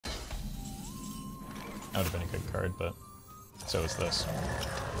That would have been a good card, but so is this.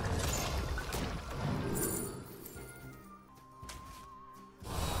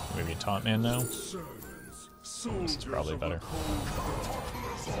 Maybe a Taunt Man now? This is probably better.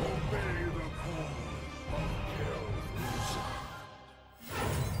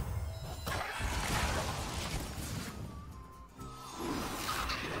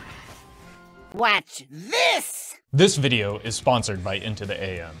 Watch this! This video is sponsored by Into the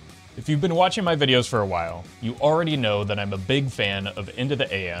AM. If you've been watching my videos for a while, you already know that I'm a big fan of Into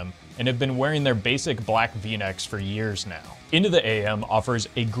the AM and have been wearing their basic black V-necks for years now. Into the AM offers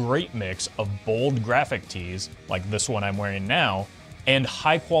a great mix of bold graphic tees, like this one I'm wearing now, and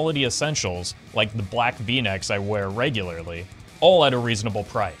high-quality essentials, like the black V-necks I wear regularly, all at a reasonable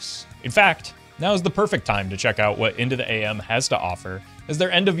price. In fact, now is the perfect time to check out what Into the AM has to offer, as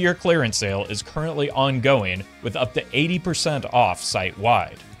their end-of-year clearance sale is currently ongoing with up to 80% off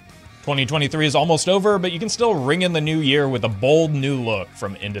site-wide. 2023 is almost over, but you can still ring in the new year with a bold new look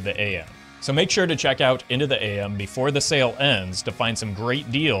from Into the AM. So make sure to check out Into the AM before the sale ends to find some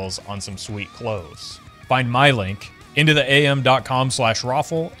great deals on some sweet clothes. Find my link,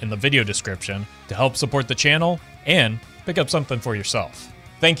 intotheam.com/Roffle, in the video description to help support the channel and pick up something for yourself.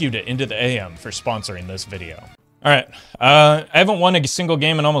 Thank you to Into the AM for sponsoring this video. All right, I haven't won a single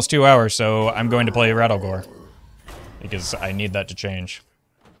game in almost 2 hours, so I'm going to play Rattlegore because I need that to change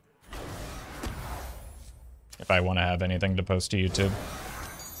if I want to have anything to post to YouTube.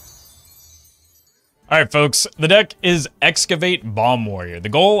 Alright folks, the deck is Excavate Bomb Warrior. The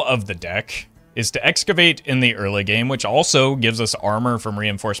goal of the deck is to excavate in the early game, which also gives us armor from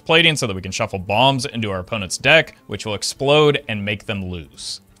reinforced plating so that we can shuffle bombs into our opponent's deck, which will explode and make them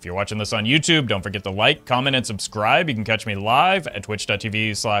lose. If you're watching this on YouTube, don't forget to like, comment, and subscribe. You can catch me live at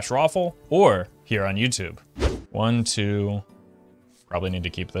twitch.tv/Roffle or here on YouTube. 1, 2, probably need to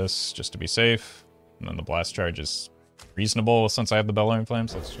keep this just to be safe. And then the blast charge is reasonable since I have the Bellowing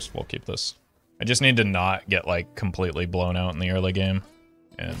Flames. We'll keep this. I just need to not get like completely blown out in the early game.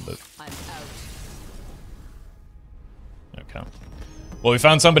 And okay. Well, we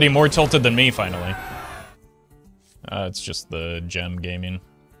found somebody more tilted than me finally. It's just the gem gaming.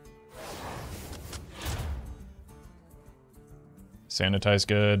 Sanitize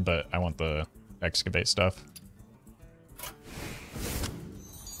good, but I want the excavate stuff.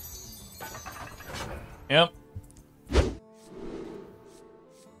 Yep.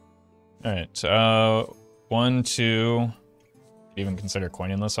 Alright, 1, 2. Even consider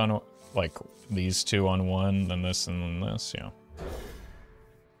coining this on, like, these two on one, then this, and then this, yeah.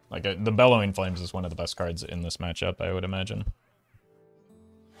 Like, the Bellowing Flames is one of the best cards in this matchup, I would imagine.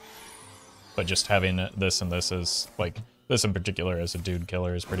 But just having this and this is, like, this in particular as a dude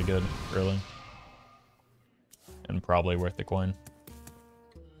killer is pretty good, really. And probably worth the coin.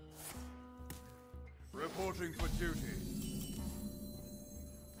 Reporting for duty.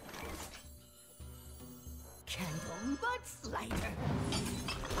 Candle Mud Slider.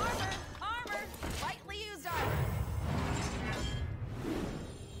 Armor! Lightly used armor!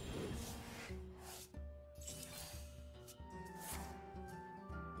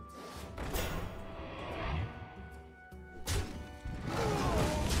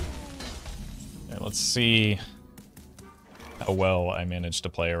 Okay, let's see how well I managed to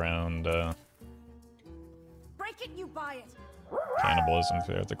play around Break it, you buy it! cannibalism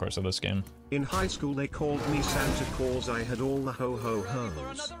throughout the course of this game. In high school they called me Santa Claus. I had all the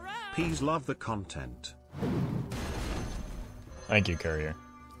ho-ho-hos. Please love the content. Thank you, Courier.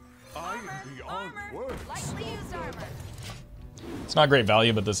 I am beyond words. Lightly used armor! It's not great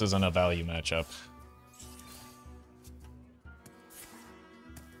value, but this isn't a value matchup.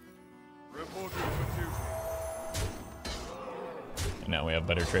 Reporting for duty. And now we have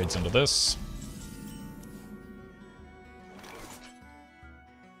better trades into this.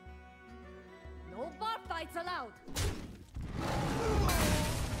 No bar fights allowed!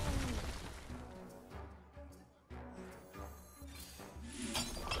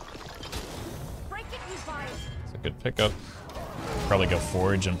 Break it, you buy it! It's a good pickup. Probably go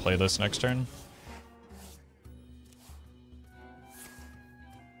Forge and play this next turn.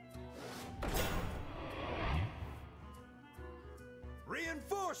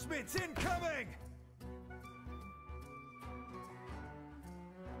 Reinforcements incoming!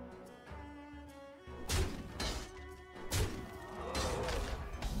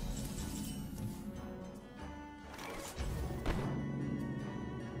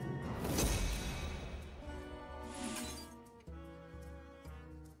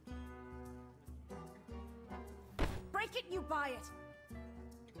 Break it, you buy it!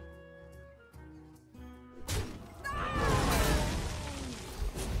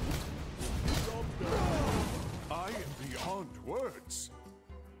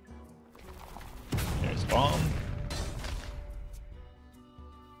 bomb.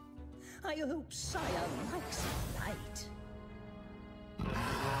 I hope Sire likes light.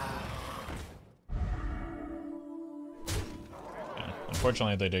 Yeah,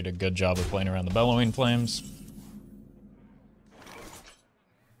 unfortunately, they did a good job of playing around the bellowing flames.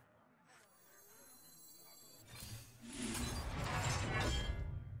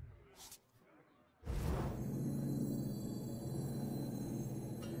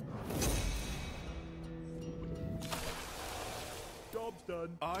 Job's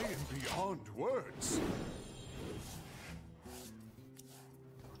done. I am beyond words.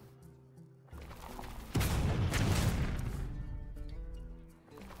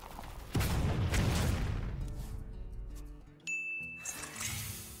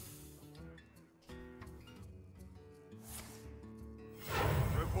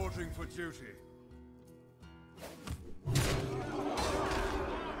 Reporting for duty.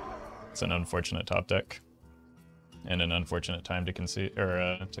 It's an unfortunate top deck. And an unfortunate time to concede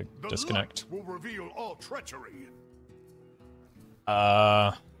or to disconnect. Will reveal all treachery.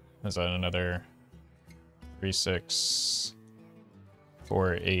 Is that another 3, 6,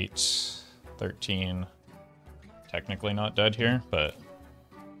 4, 8, 13? Technically not dead here, but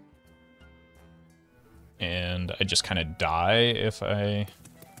and I just kind of die if I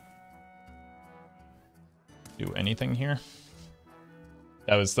do anything here.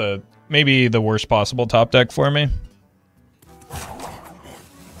 That was maybe the worst possible top deck for me.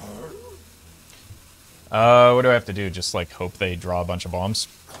 What do I have to do? Just like hope they draw a bunch of bombs?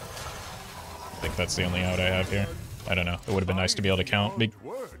 I think that's the only out I have here. I don't know. It would have been nice to be able to count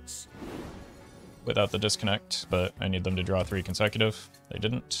without the disconnect, but I need them to draw 3 consecutive. They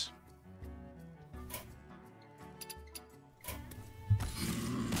didn't.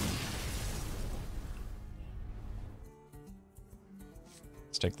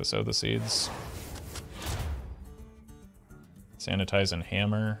 Let's take the Sow the Seeds. Sanitize and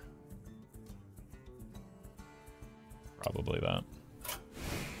Hammer. Probably that.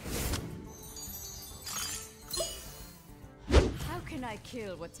 How can I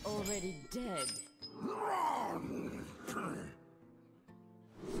kill what's already dead?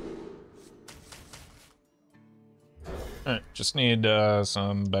 Alright, just need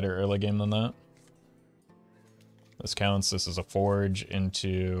some better early game than that. This counts. This is a forge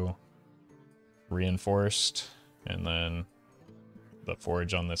into reinforced, and then the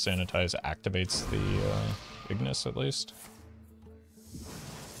forge on the sanitize activates the Ignis at least.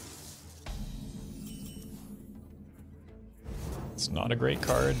 It's not a great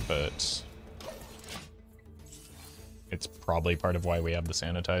card, but it's probably part of why we have the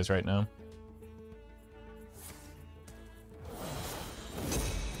sanitize right now.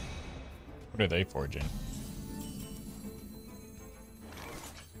 What are they forging?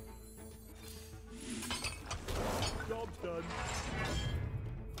 Job's done.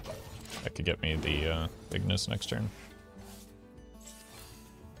 That could get me the Ignis next turn.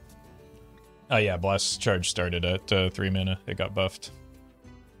 Oh yeah, Blast Charge started at 3 mana. It got buffed.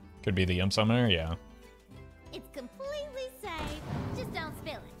 Could be the Imp Summoner, yeah. It's completely safe. Just don't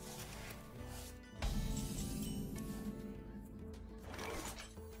spill it.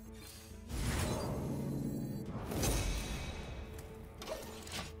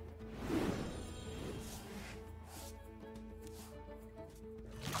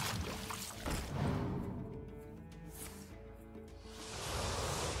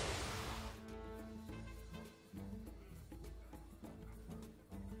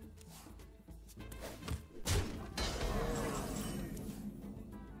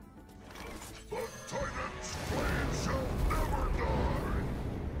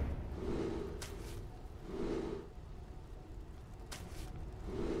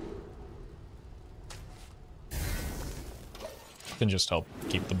 Can just help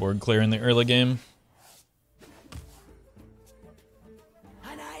keep the board clear in the early game.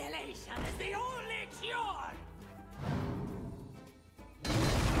 Annihilation is the only cure!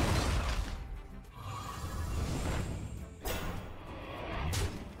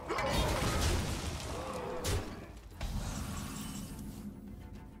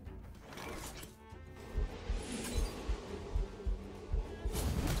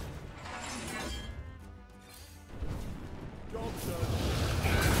 Job's done.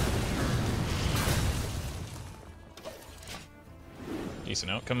 Decent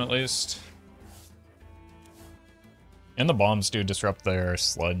outcome at least. And the bombs do disrupt their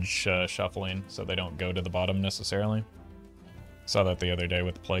sludge shuffling, so they don't go to the bottom necessarily. Saw that the other day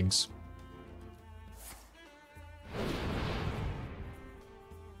with plagues.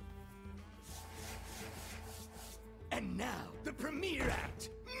 And now, the premiere act,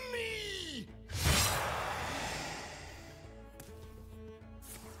 me!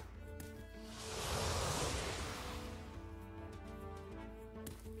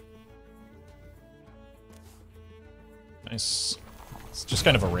 Nice. It's just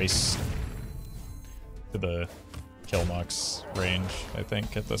kind of a race to the Killmox range, I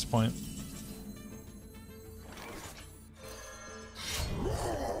think, at this point.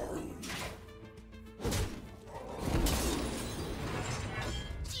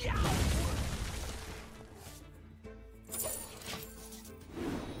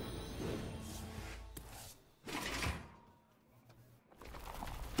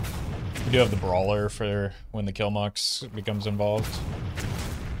 We do have the Brawler for when the Killmox becomes involved.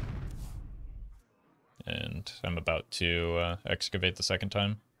 And I'm about to excavate the second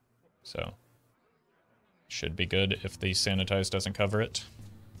time, so should be good if the Sanitize doesn't cover it.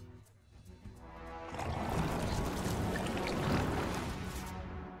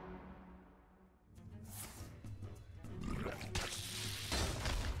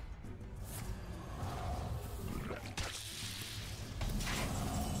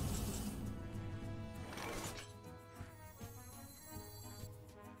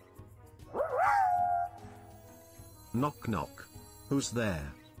 Knock knock. Who's there?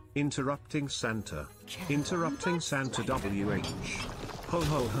 Interrupting Santa. Interrupting Santa WH. Ho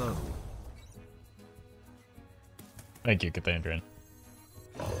ho ho. Thank you, Cathandrian.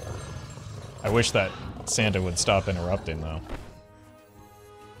 I wish that Santa would stop interrupting, though.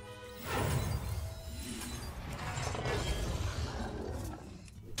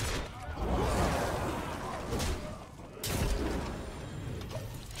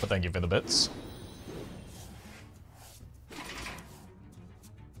 But thank you for the bits.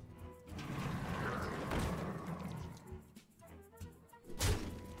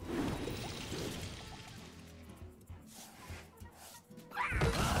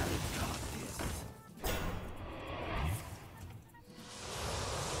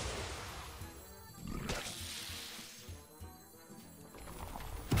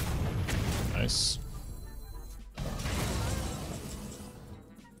 Nice.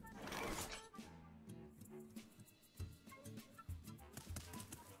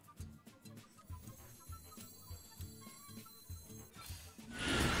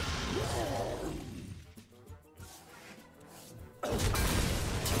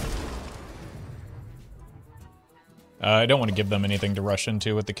 I don't want to give them anything to rush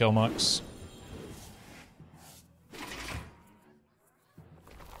into with the Killmox.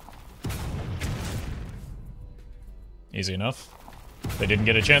 Easy enough. They didn't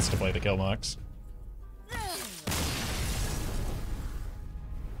get a chance to play the Killmox.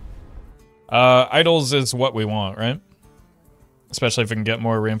 Idols is what we want, right? Especially if we can get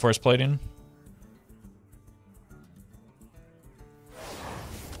more reinforced plating.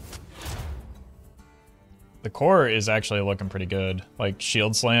 The core is actually looking pretty good. Like,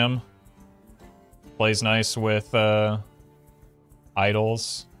 Shield Slam plays nice with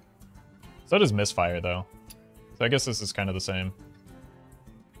idols. So does Misfire, though. So I guess this is kind of the same.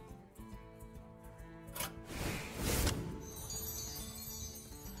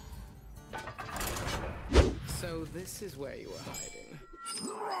 So this is where you were hiding.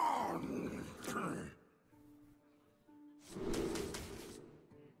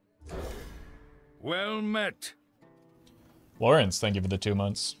 Well met. Lawrence, thank you for the 2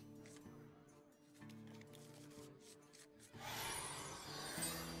 months.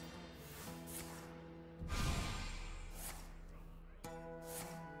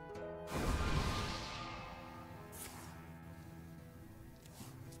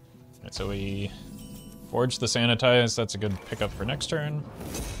 Alright, so we forge the Sanitize. That's a good pickup for next turn.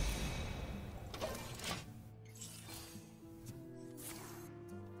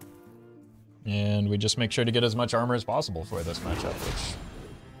 And we just make sure to get as much armor as possible for this matchup, which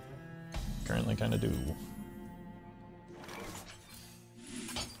currently kind of do.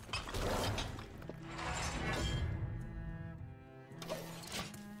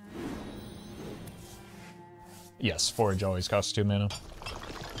 Yes, Forge always costs 2 mana.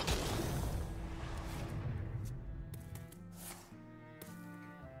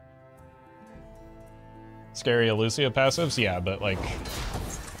 Scary Elusia passives? Yeah, but like,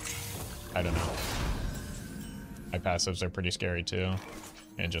 I don't know. My passives are pretty scary too.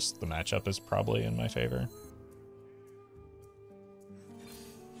 And just the matchup is probably in my favor.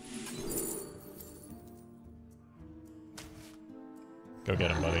 Go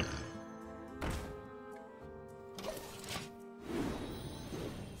get him, buddy.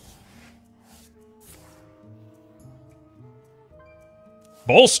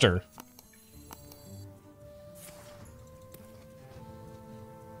 Bolster!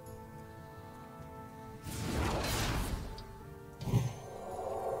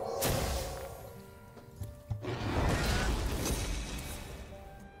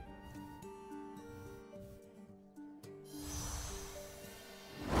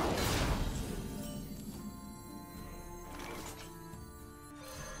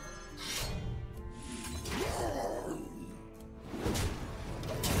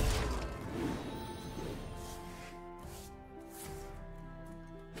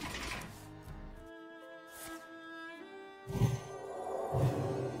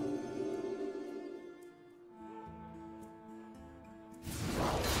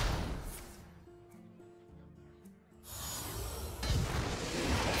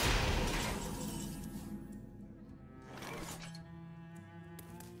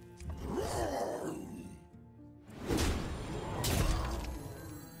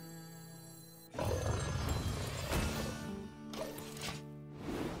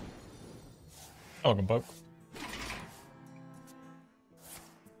 Welcome, Poke.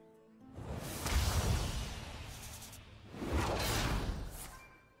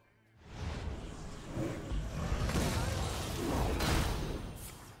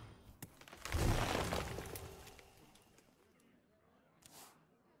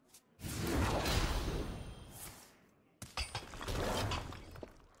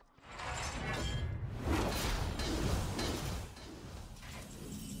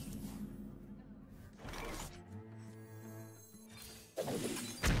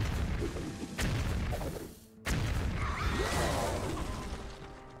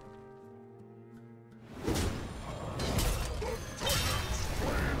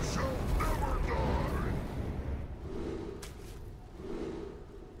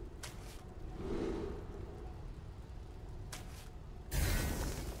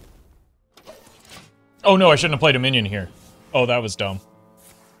 Oh no, I shouldn't have played a minion here. Oh, that was dumb.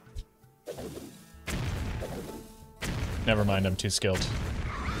 Never mind, I'm too skilled.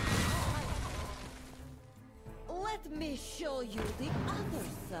 Let me show you the other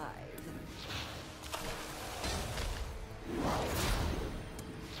side.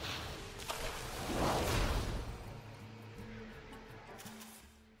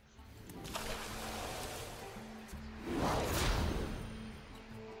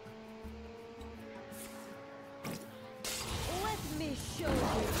 Let me show you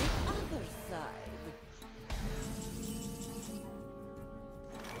the other side.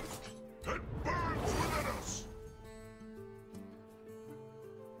 It burns within us.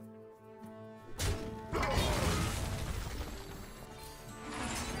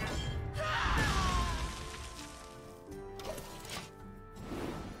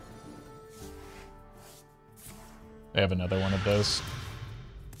 I have another one of those.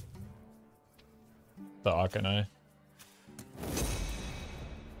 The Akanai.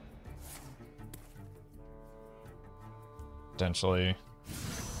 Potentially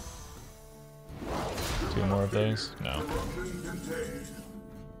 2 more of those? No.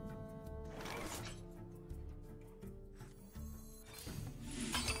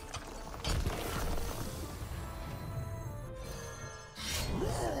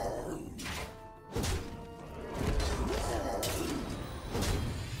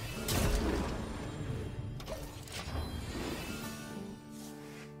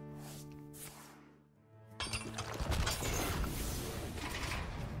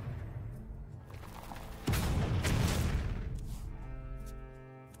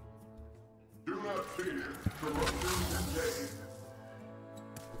 Do not fear. Corruption contained.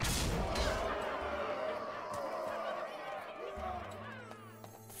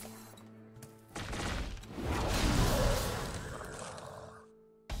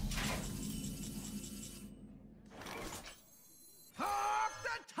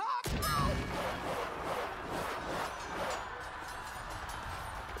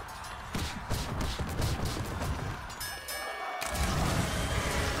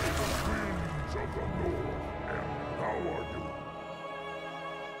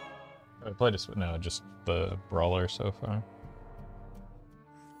 I played this, no, just the brawler so far.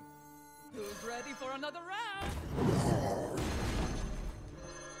 Who's ready for another round?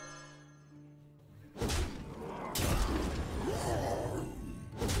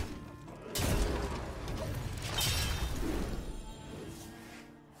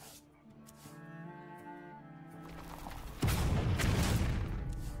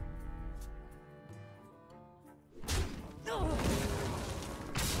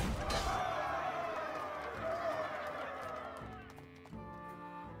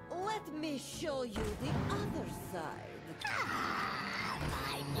 Let me show you the other side.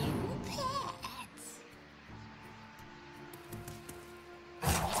 My new pet.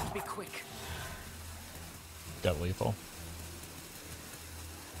 Be quick. Got lethal.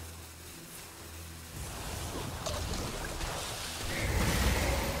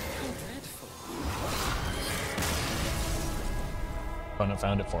 Fun,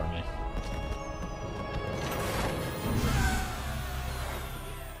 found it for me.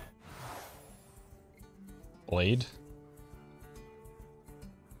 Blade.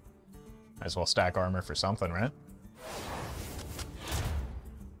 Might as well stack armor for something, right?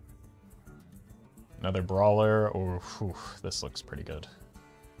 Another brawler. Oh, whew, this looks pretty good.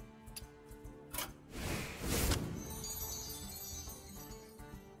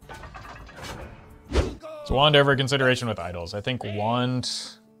 Is Wand ever a consideration with idols? I think Wand...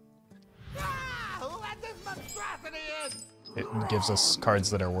 It gives us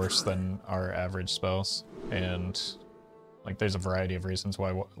cards that are worse than our average spells, and Like, there's a variety of reasons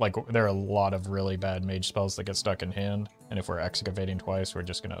why, like, there are a lot of really bad mage spells that get stuck in hand, and if we're excavating twice, we're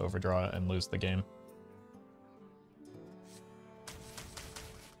just gonna overdraw it and lose the game.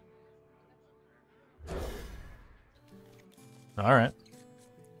 Alright.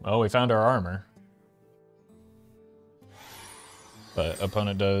 Well, we found our armor. But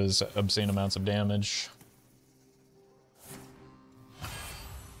opponent does obscene amounts of damage.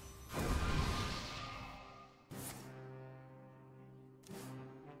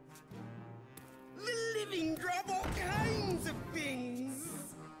 The living drop all kinds of things.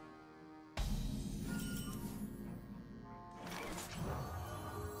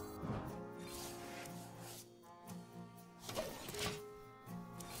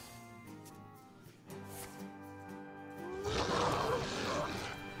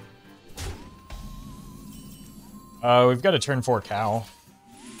 We've got a turn 4 cow.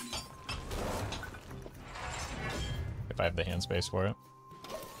 If I have the hand space for it.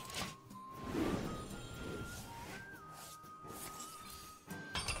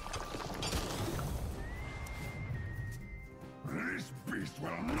 This beast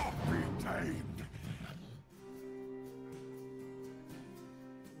will not be tamed.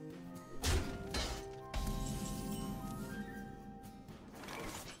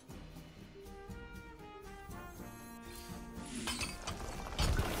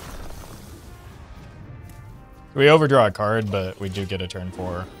 We overdraw a card, but we do get a turn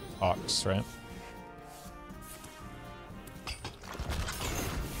 4 Ox, right?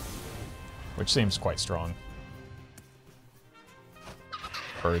 Which seems quite strong.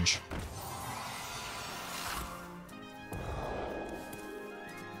 Purge.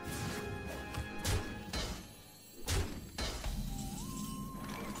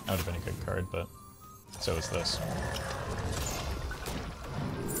 That would have been a good card, but so is this.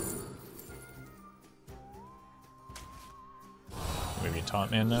 Maybe Taunt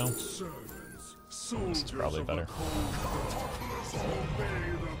Man now? This is probably better.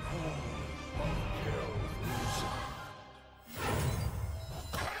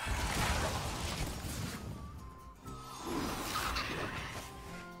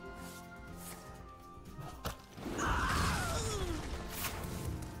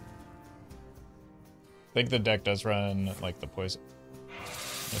 I think the deck does run, like, the poison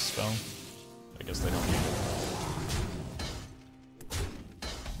this spell. I guess they don't need it.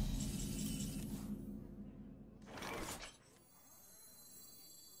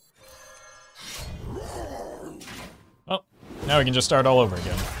 Oh, now we can just start all over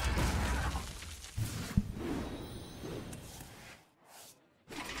again.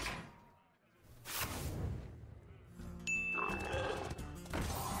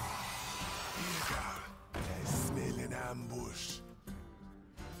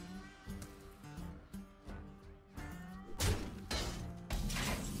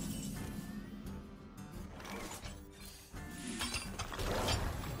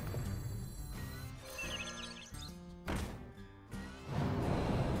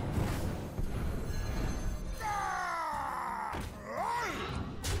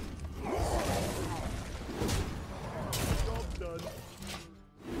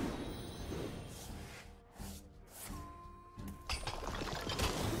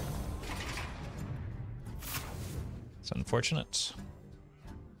 It's unfortunate.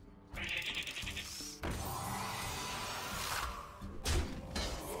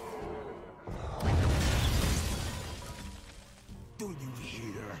 Do you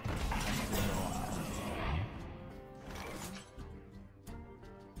hear?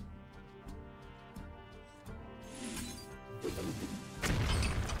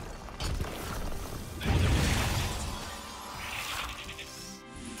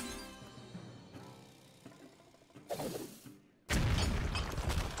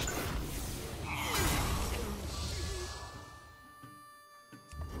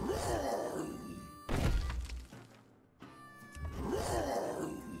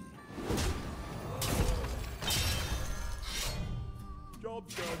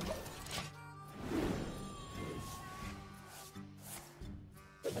 Job's done.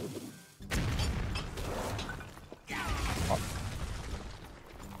 Oh.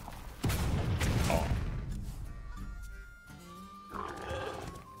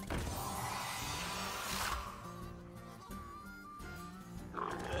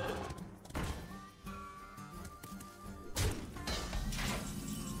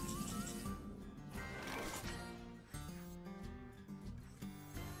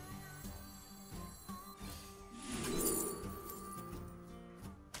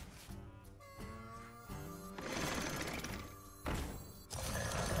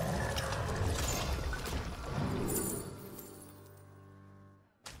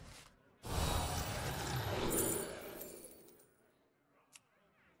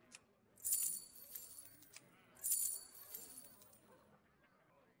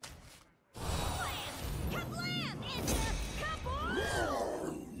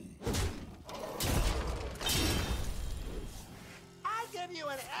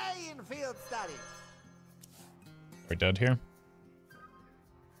 We're dead here.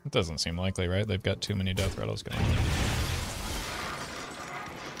 It doesn't seem likely, right? They've got too many death rattles going on.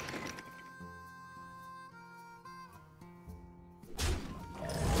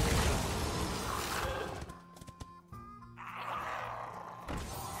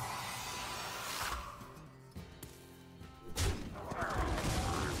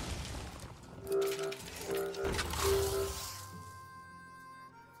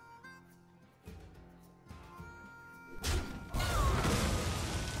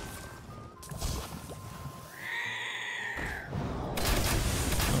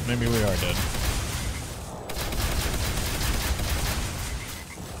 Maybe we are dead.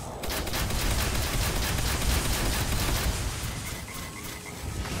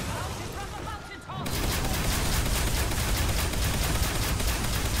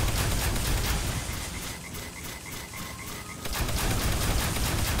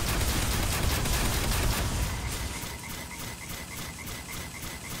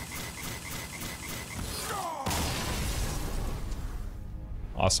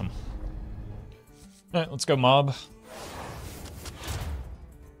 Awesome. Alright, let's go mob.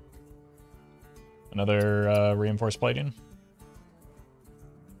 Another reinforced plating.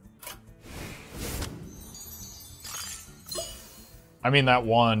 I mean, that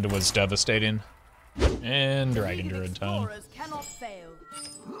wand was devastating. And Dragon Druid time.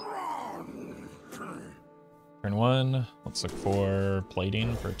 Turn 1. Let's look for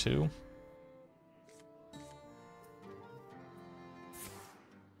plating for 2.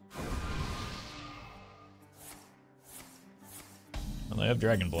 Well, they have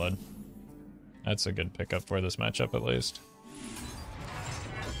Dragon Blood. That's a good pickup for this matchup, at least.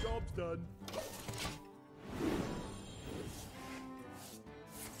 Job's done.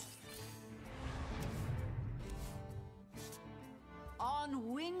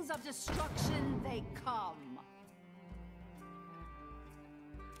 On wings of destruction they come.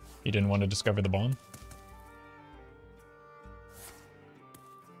 He didn't want to discover the bomb?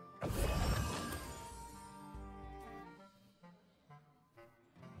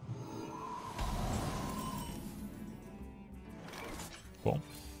 Cool.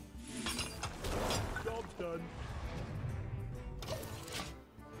 Job's done.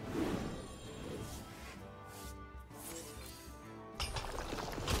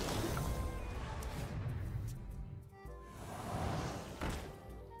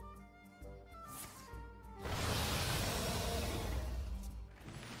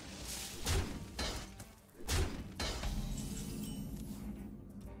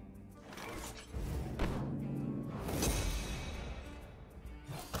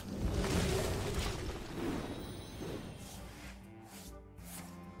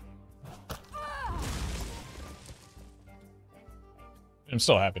 I'm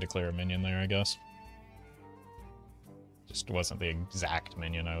still happy to clear a minion there, I guess. Just wasn't the exact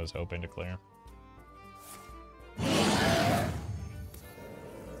minion I was hoping to clear.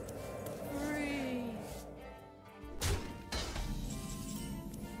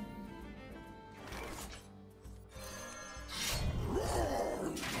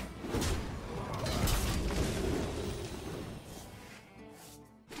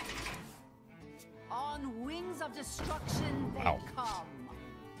 On wings of destruction they Wow. come.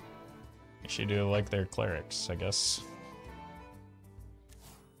 She do like their clerics, I guess.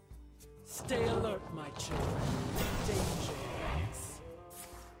 Stay alert, my children. Danger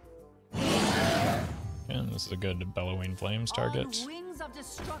lurks. And this is a good Bellowing Flames target. On wings of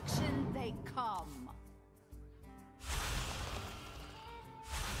destruction they come.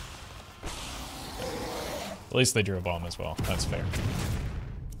 At least they drew a bomb as well. That's fair.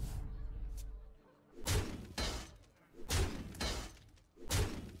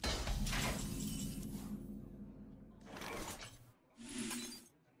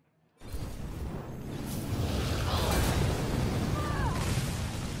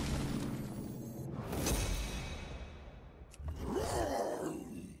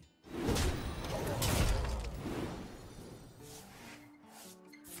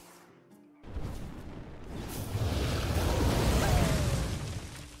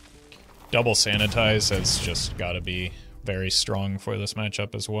 Double Sanitize has just got to be very strong for this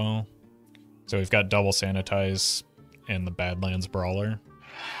matchup as well. So we've got Double Sanitize and the Badlands Brawler.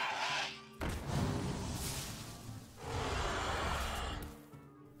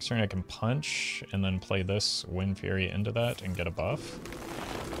 Considering I can punch and then play this Wind Fury into that and get a buff.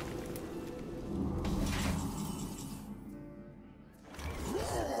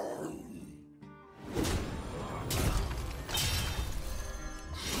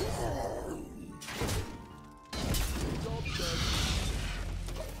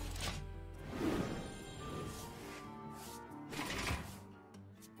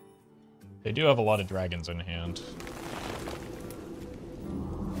 They do have a lot of dragons in hand.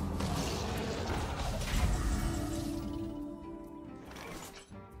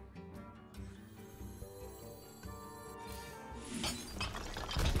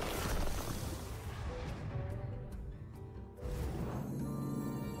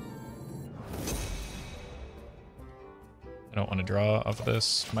 I don't want to draw off of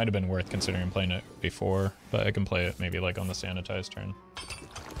this. Might have been worth considering playing it before, but I can play it maybe like on the sanitized turn.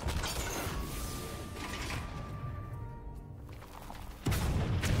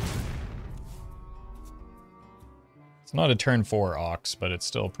 It's not a turn 4 Ox, but it's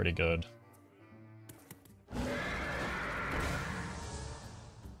still pretty good.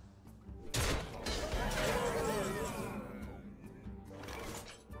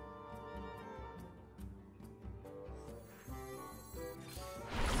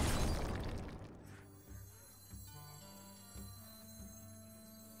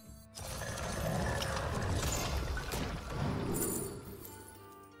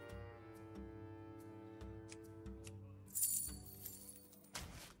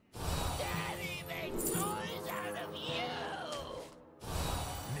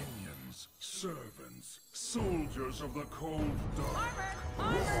 Servants, soldiers of the cold dark.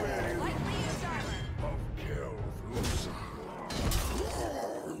 Armor! Lightly used armor! Of Kel'Thuzad.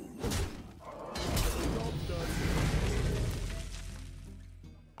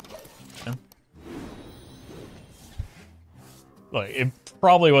 Yeah. Look, it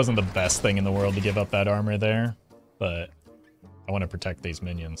probably wasn't the best thing in the world to give up that armor there, but I want to protect these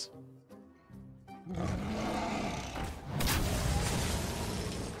minions.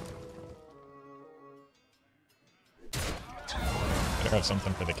 Better have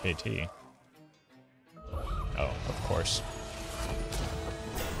something for the KT. Oh, of course.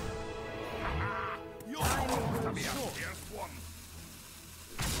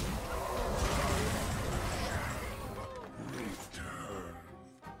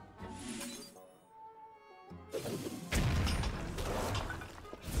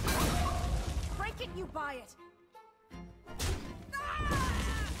 Break it, you buy it!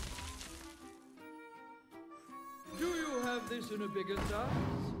 Do you have this in a bigger size?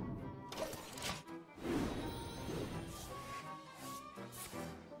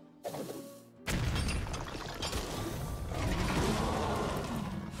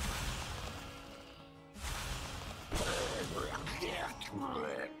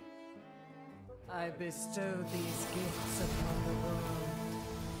 I bestow these gifts upon the world.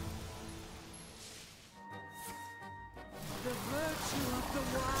 The virtue of the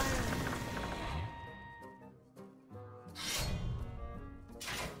wild.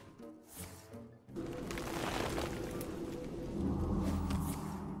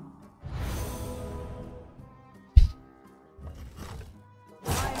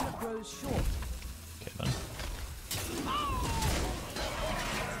 Time grows short. Okay then.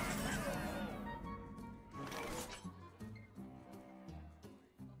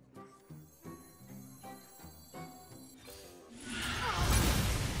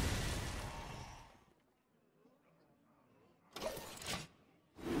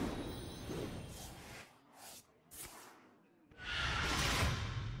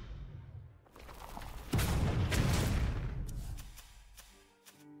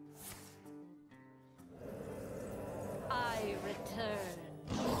 I return.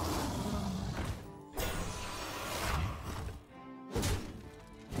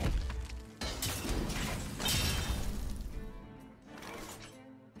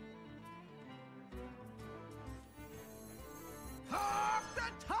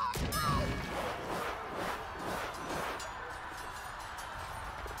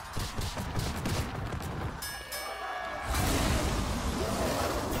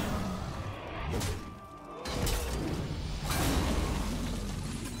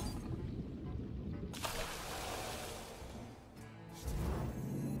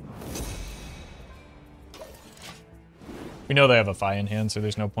 We know they have a Fi in hand, so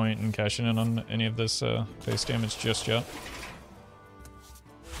there's no point in cashing in on any of this base damage just yet.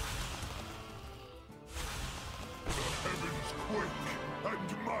 The heavens quake,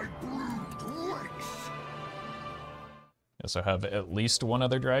 and my brood wakes. Yes, I have at least one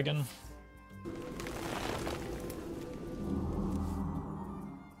other dragon.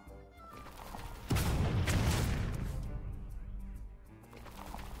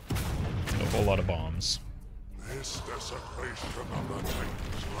 A whole lot of bombs. This desecration of the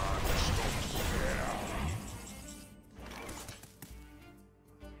Titan's land stops here.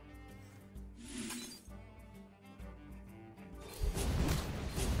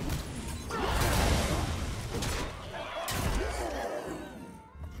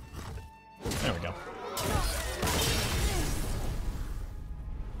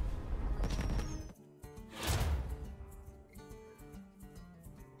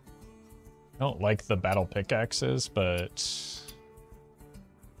 I don't like the battle pickaxes, but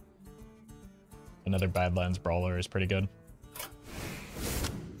another Badlands brawler is pretty good.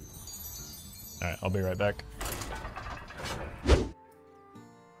 Alright, I'll be right back. Let's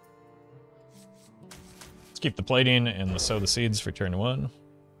keep the plating and sow the seeds for turn 1.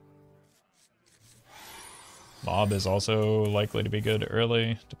 Mob is also likely to be good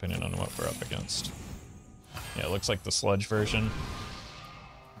early, depending on what we're up against. Yeah, it looks like the sludge version.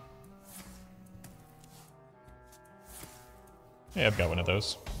 Yeah, I've got one of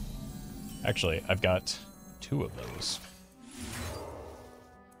those. Actually, I've got 2 of those.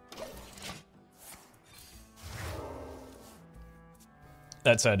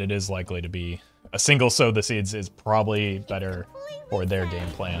 That said, it is likely to be a single sow the seeds is probably better for their game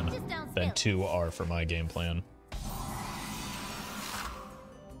plan than 2 are for my game plan.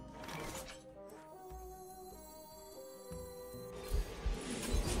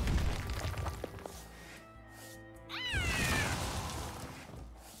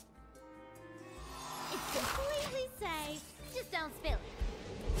 It's completely safe. Just don't spill it.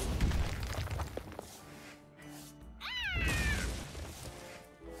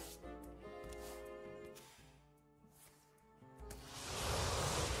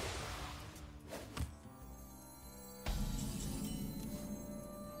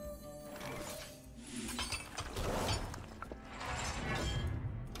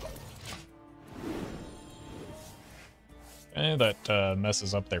 Okay, that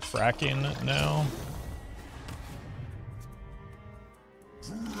messes up their fracking now.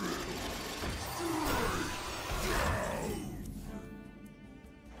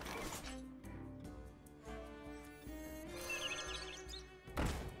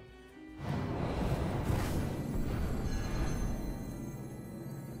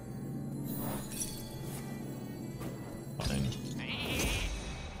 Fine.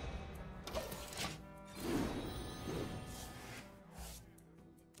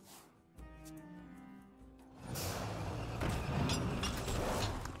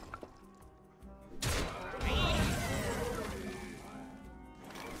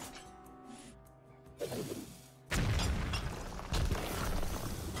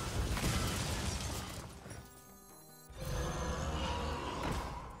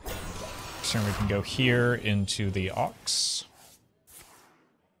 So we can go here into the Ox.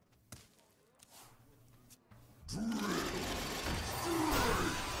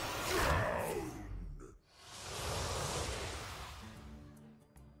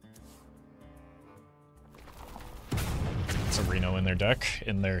 It's a Reno in their deck,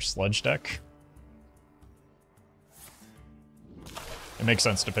 in their sludge deck. It makes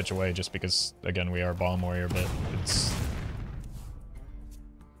sense to pitch away just because, again, we are Bomb Warrior, but it's...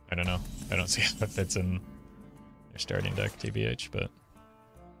 I don't know. I don't see how it fits in their starting deck, TBH, but...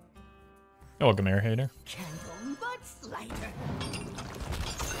 Oh, welcome, Air Hater.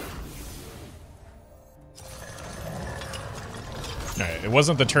 Alright, it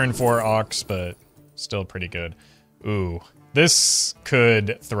wasn't the turn 4 Ox, but still pretty good. Ooh, this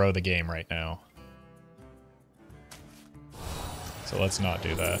could throw the game right now. So let's not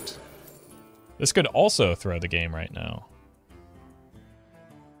do that. This could also throw the game right now.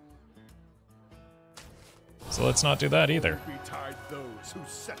 So let's not do that either. Betide those who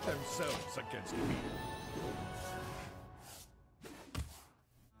set themselves against me.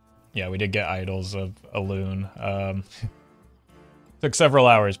 Yeah, we did get Idols of Aloon. Took several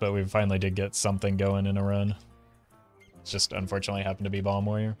hours, but we finally did get something going in a run. It's just unfortunately happened to be Bomb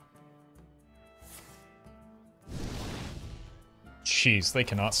Warrior. Jeez, they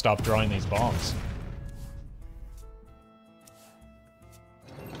cannot stop drawing these bombs.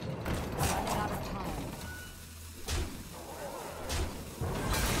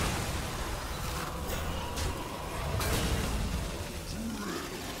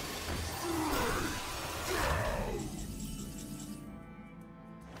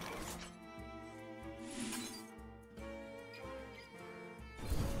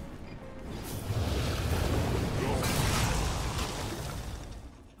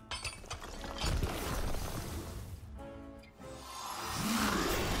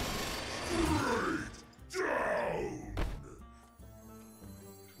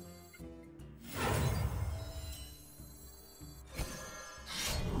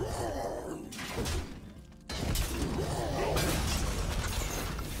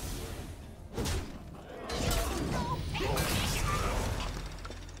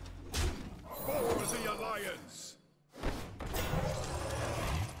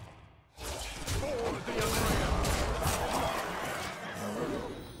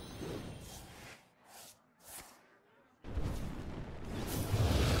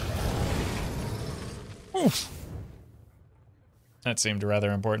 Oof. That seemed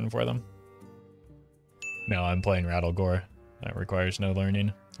rather important for them. No, I'm playing Rattlegore. That requires no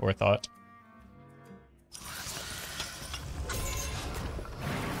learning or thought.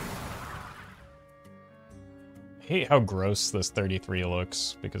 I hate how gross this 33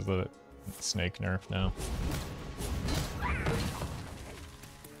 looks because of the snake nerf now.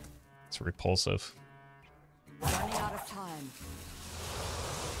 It's repulsive. Running out of time.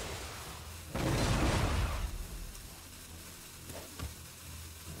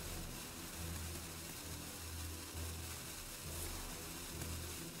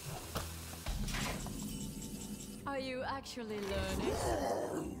 Are you actually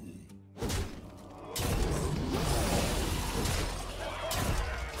learning?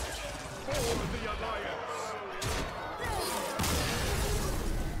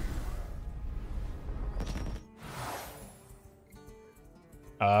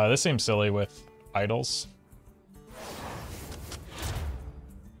 This seems silly with idols.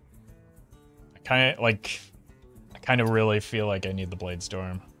 I kind of really feel like I need the Blade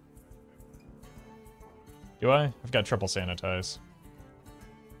Storm. Do I? I've got triple sanitize.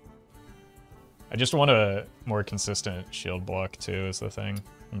 I just want a more consistent shield block too is the thing.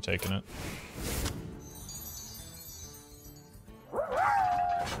 I'm taking it.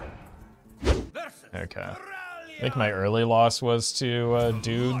 Okay. I think my early loss was to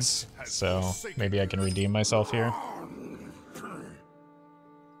dudes, so maybe I can redeem myself here.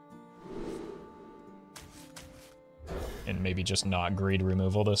 And maybe just not greed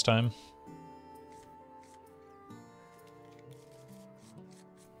removal this time.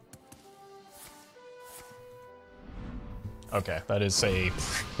 Okay, that is a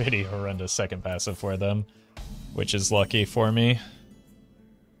pretty horrendous second passive for them, which is lucky for me.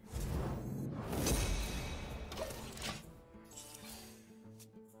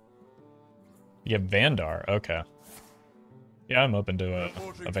 You have Vandar, okay. Yeah, I'm open to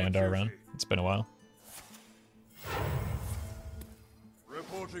a Vandar run. It's been a while.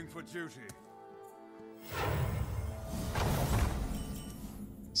 Reporting for duty.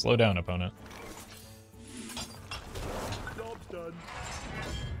 Slow down, opponent. Job's done.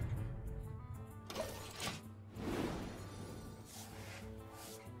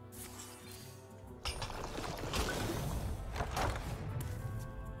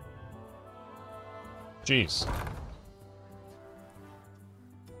 Jeez.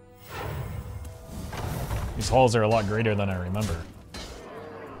 These halls are a lot greater than I remember.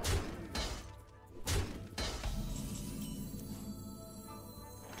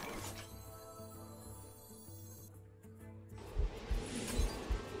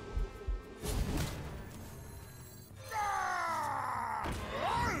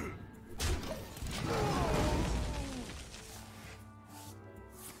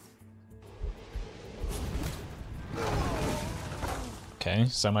 Okay,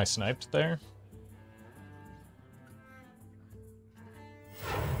 semi-sniped there.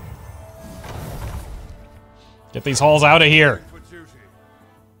 Get these halls out of here!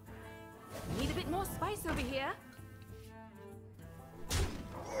 Need a bit more spice over here.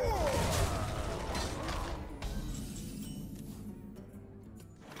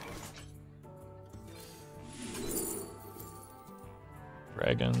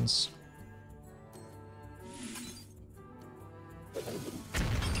 Dragons.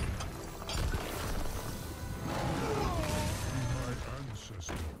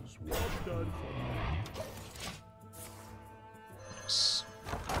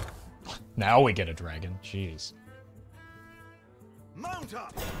 Now we get a dragon. Jeez. Mount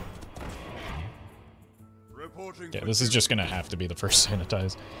up. Reporting. Yeah, this is just gonna have to be the first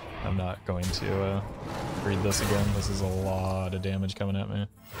sanitize. I'm not going to read this again. This is a lot of damage coming at me.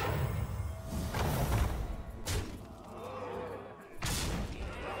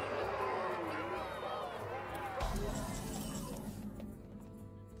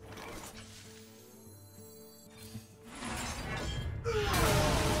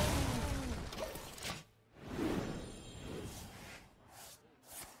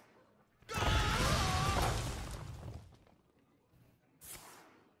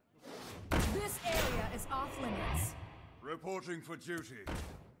 Reporting for duty.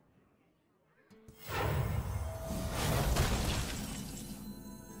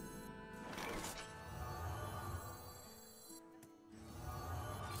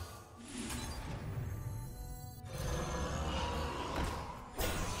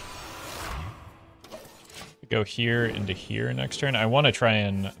 Go here into here next turn. I want to try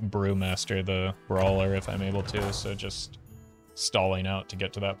and Brewmaster the Brawler if I'm able to, so just stalling out to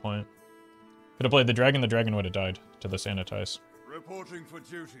get to that point. Could have played the dragon would have died to the sanitize. Reporting for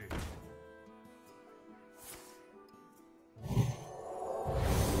duty.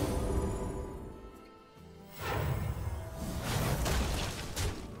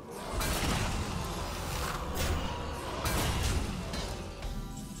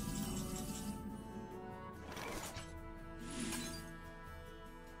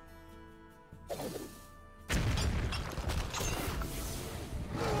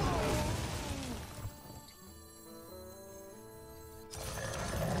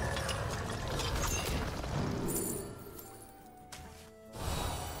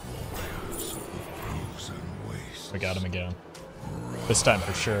 got him again. This time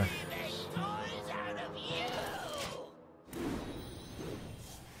for sure.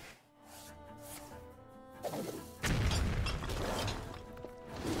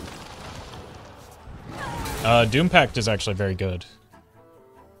 Doom Pact is actually very good.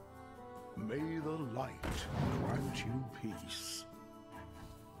 May the light grant you peace.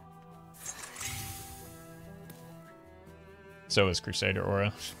 So is Crusader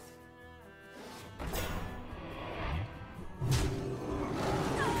Aura.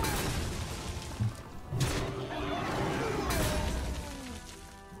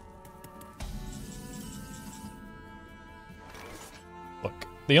 Look,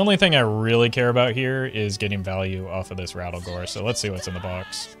 the only thing I really care about here is getting value off of this Rattlegore, so let's see what's in the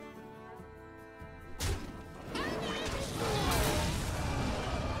box.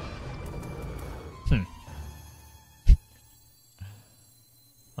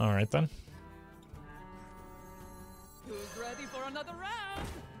 Alright then. Who's ready for another round?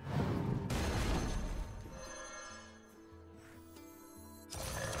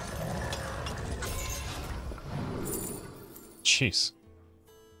 Jeez.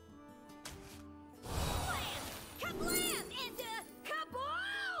 Kablam! And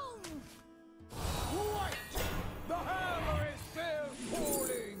kaboom! Wait! The hammer is still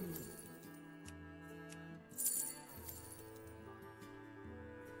falling!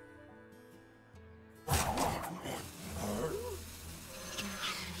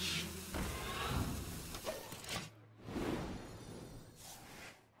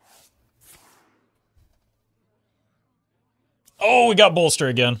 Oh, we got Bolster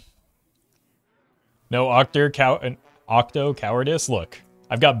again. No Octo Cowardice? Look,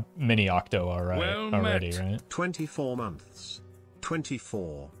 I've got mini Octo already, right? 24 months.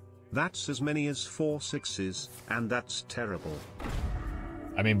 24. That's as many as 4 6s, and that's terrible.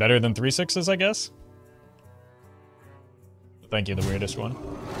 I mean, better than 3 6s, I guess? Thank you, the weirdest one.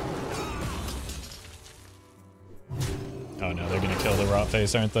 Oh no, they're gonna kill the rot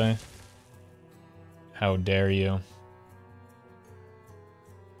face, aren't they? How dare you.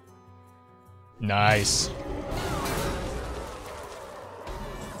 Nice.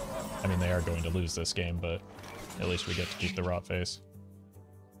 I mean, they are going to lose this game, but at least we get to keep the rot face.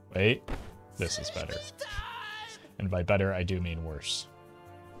 Wait, this is better. And by better, I do mean worse.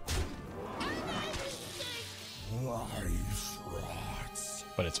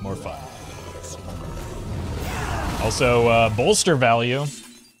 But it's more fun. Also, bolster value.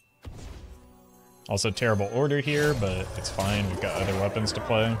 Also terrible order here, but it's fine. We've got other weapons to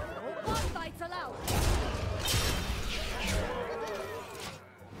play.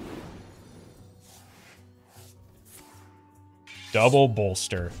 Double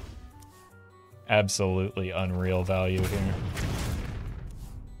bolster. Absolutely unreal value here.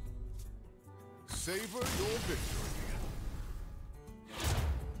 Savor your victory.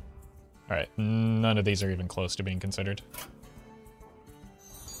 Alright, none of these are even close to being considered.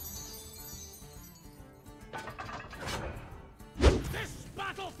 This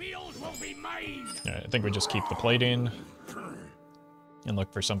battlefield will be mine! Alright, I think we just keep the plating and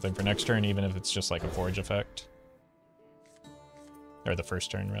look for something for next turn, even if it's just like a forge effect. Or the first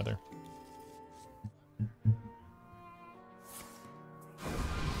turn, rather.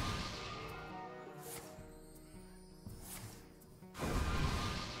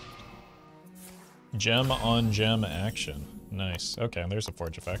 Gem on gem action. Nice. Okay, there's a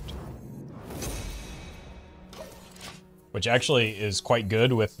forge effect. Which actually is quite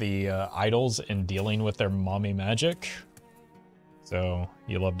good with the idols in dealing with their mommy magic. So,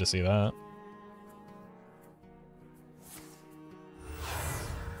 you love to see that.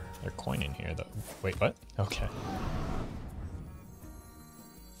 They're coining here, though. Wait, what? Okay.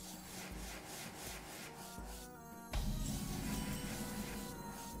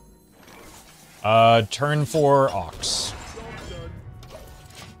 Turn 4 Ox.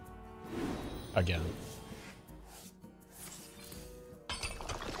 Again.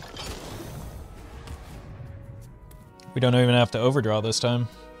 We don't even have to overdraw this time.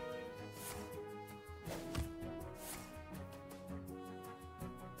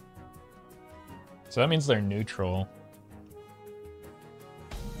 So that means they're neutral.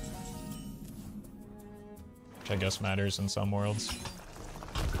 Which I guess matters in some worlds.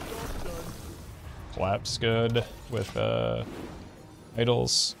 Collapse good with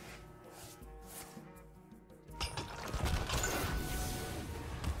idols.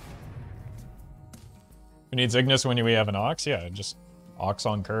 Who needs Ignis when we have an Ox? Yeah, just Ox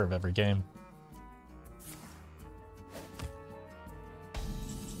on curve every game.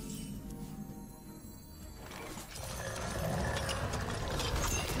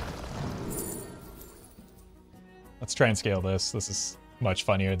 Let's try and scale this. This is much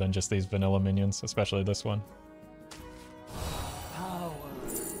funnier than just these vanilla minions, especially this one. Power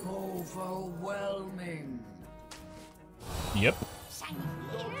overwhelming. Yep. Shiny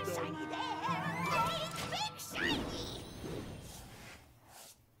here, shiny there. Big shiny.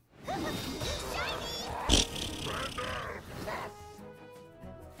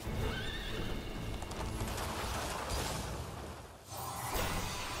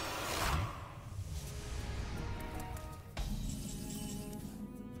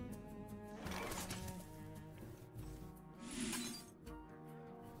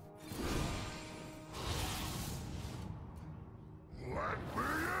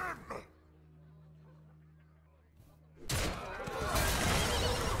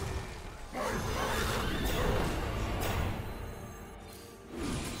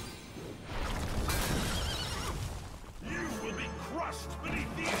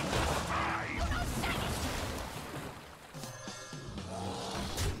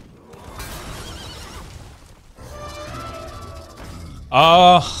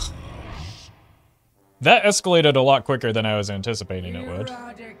 That escalated a lot quicker than I was anticipating it would.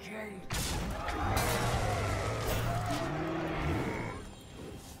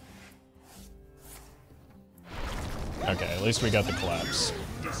 Okay, at least we got the collapse.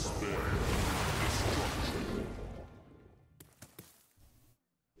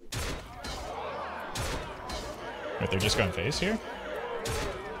 Wait, they're just going face here?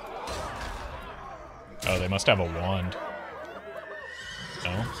 Oh, they must have a wand.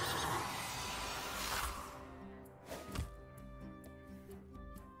 No?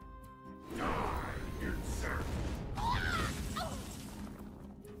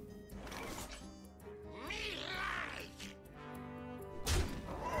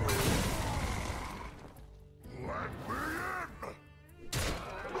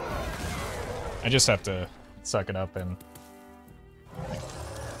 I just have to suck it up and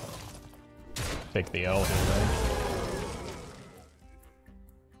take the L here, right?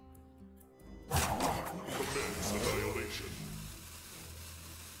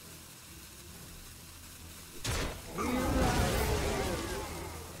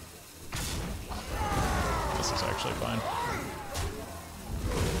 This is actually fine.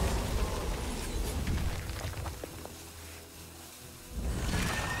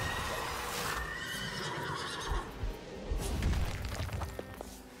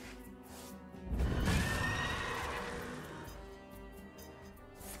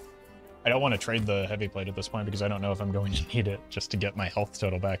 I don't want to trade the heavy plate at this point because I don't know if I'm going to need it just to get my health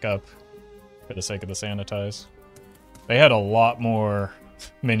total back up for the sake of the sanitize. They had a lot more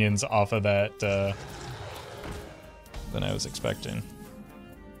minions off of that than I was expecting.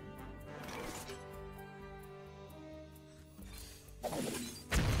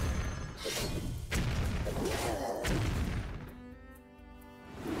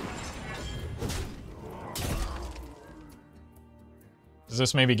 Does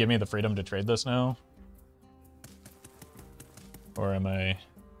this maybe give me the freedom to trade this now? Or am I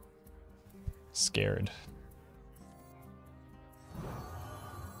scared?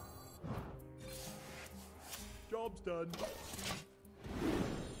 Job's done.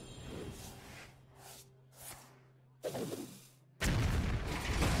 I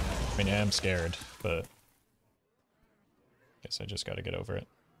mean, I am scared, but I guess I just gotta get over it.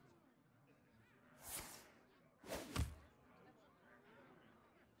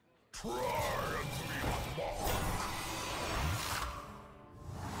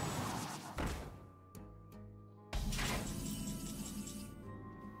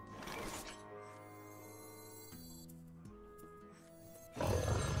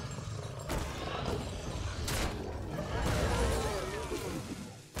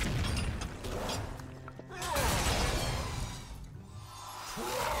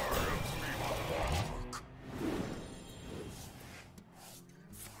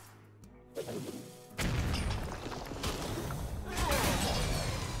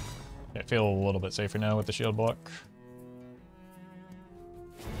 I feel a little bit safer now with the shield block.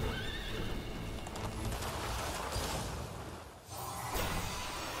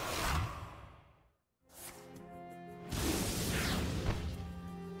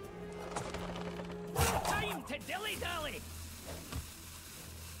 Time to dilly-dally!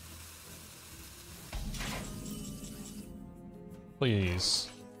 Please.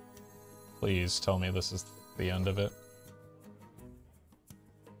 Please tell me this is the end of it.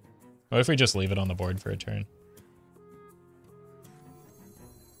 What if we just leave it on the board for a turn?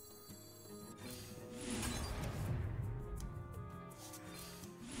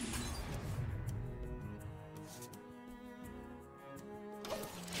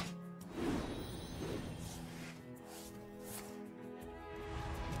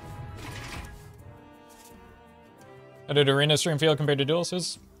 How did Arena stream feel compared to Duels? It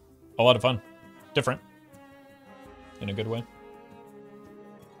was a lot of fun. Different. In a good way.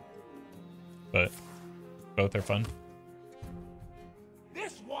 But both are fun.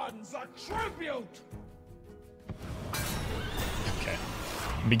 This one's a tribute! Okay.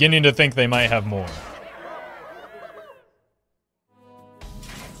 I'm beginning to think they might have more.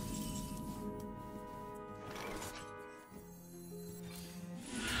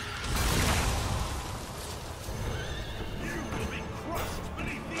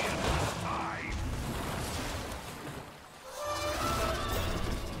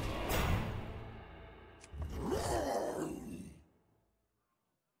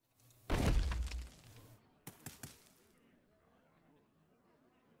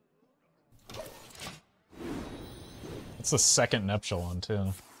 It's the second Neptulon,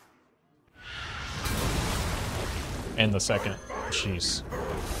 too. And the second. Jeez.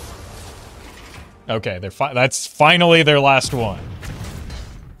 Okay, that's finally their last one.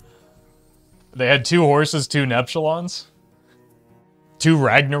 They had 2 horses, 2 Neptulons, 2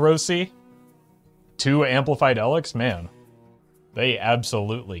 Ragnarosi, 2 Amplified Elix. Man, they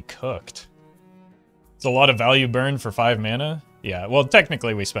absolutely cooked. It's a lot of value burn for 5 mana. Yeah, well,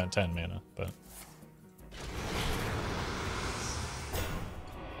 technically we spent 10 mana, but...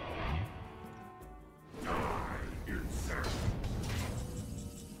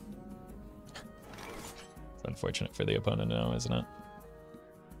 It's unfortunate for the opponent now, isn't it?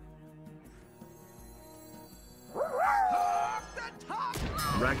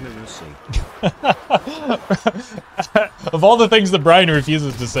 Ragnarosi. Of all the things that Brian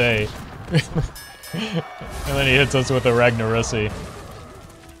refuses to say. And then he hits us with a Ragnarosi.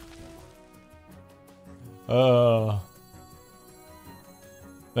 Oh.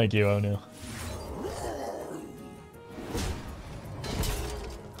 Thank you, Onu.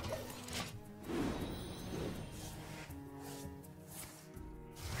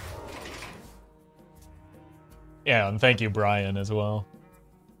 Yeah, and thank you, Brian, as well.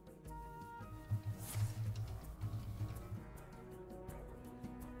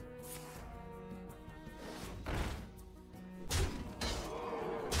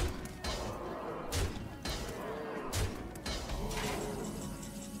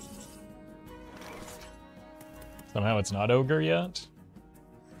 Somehow it's not Ogre yet?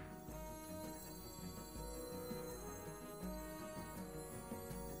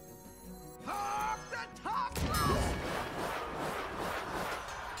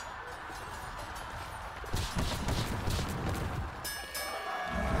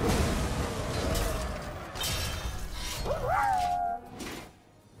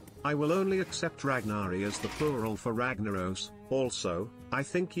 I will only accept Ragnari as the plural for Ragnaros. Also, I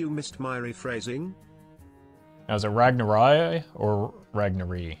think you missed my rephrasing. Now, is it Ragnarai or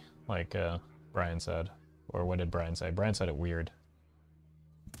Ragnari, like Brian said? Or what did Brian say? Brian said it weird.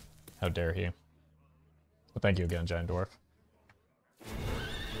 How dare he? Well, thank you again, Giant Dwarf.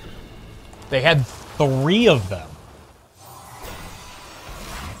 They had 3 of them.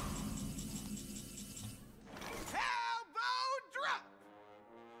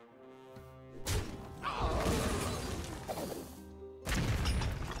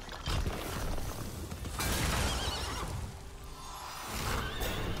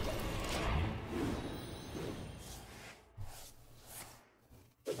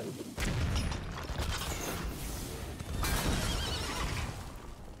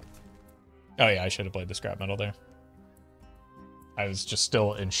 Oh yeah, I should have played the scrap metal there. I was just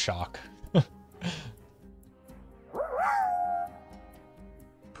still in shock.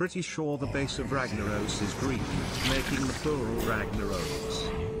 Pretty sure the base of Ragnaros is green, making the plural Ragnaros.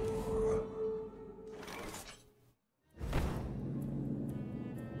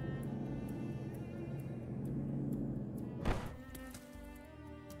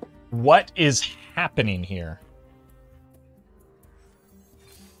 What is happening here?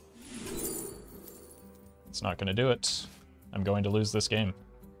 It's not going to do it. I'm going to lose this game.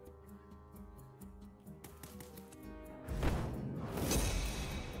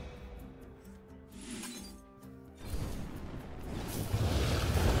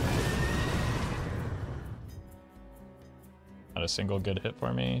 Not a single good hit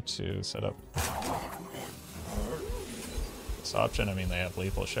for me to set up this option. I mean, they have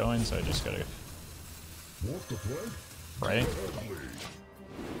lethal showing, so I just gotta pray.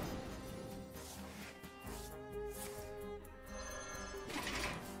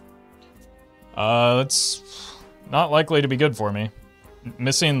 It's not likely to be good for me.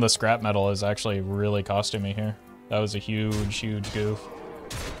 Missing the scrap metal is actually really costing me here. That was a huge, huge goof.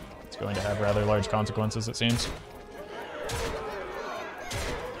 It's going to have rather large consequences, it seems.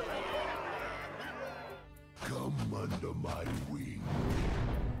 Commando. under my wing.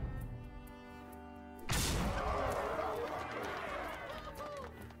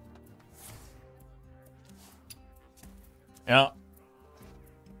 Yeah.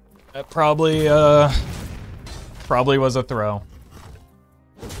 That probably was a throw.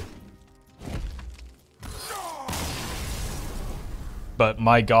 But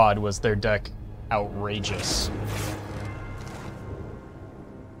my god, was their deck outrageous.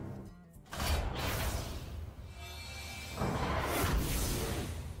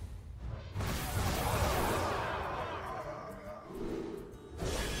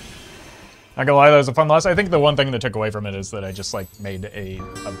 Not gonna lie, that was a fun loss. I think the one thing that took away from it is that I just, like, made a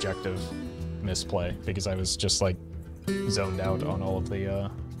objective misplay because I was just, like, zoned out on all of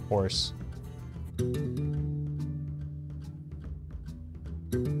the, horse.